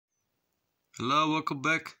Hello, welcome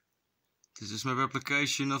back. This is my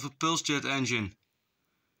replication of a pulsjet engine.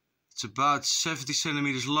 It's about 70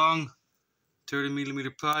 centimeters long, 30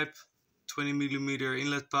 millimeter pipe, 20 millimeter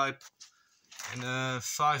inlet pipe, and a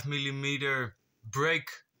 5 millimeter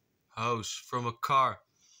brake hose from a car,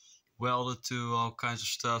 welded to all kinds of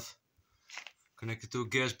stuff, connected to a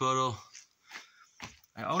gas bottle.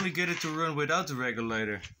 I only get it to run without the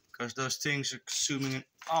regulator, because those things are consuming an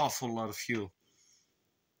awful lot of fuel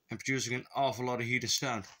and producing an awful lot of heat and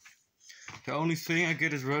sound. The only thing I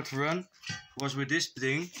get it to run was with this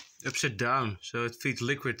thing upside down, so it feeds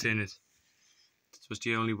liquid in it. That was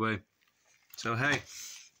the only way. So hey,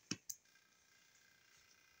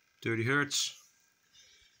 30 hertz.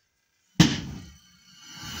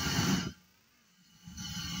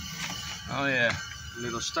 Oh yeah,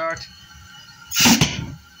 little start.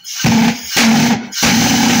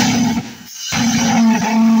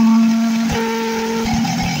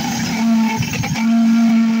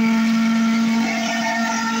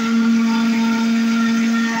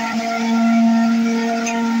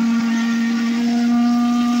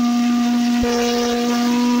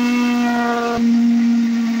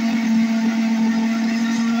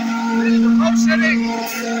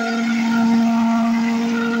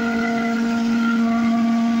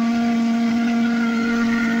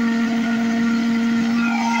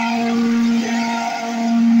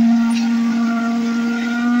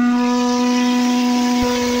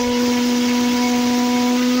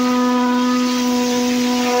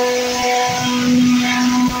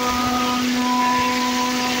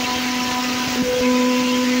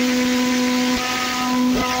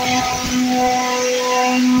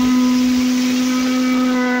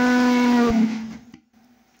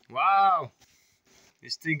 Wow,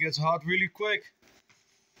 this thing gets hot really quick.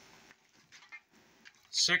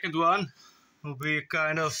 Second one will be a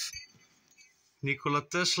kind of Nikola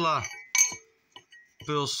Tesla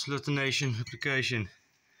pulse lutination application.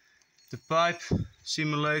 The pipe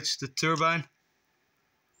simulates the turbine,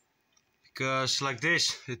 because like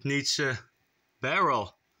this it needs a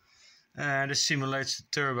barrel, and it simulates the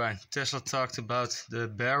turbine. Tesla talked about the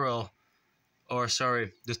barrel, or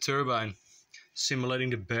sorry, the turbine simulating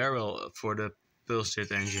the barrel for the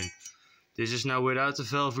pulsjet engine. This is now without the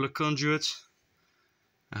valvular conduit.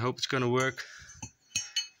 I hope it's gonna work.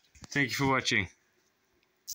 Thank you for watching.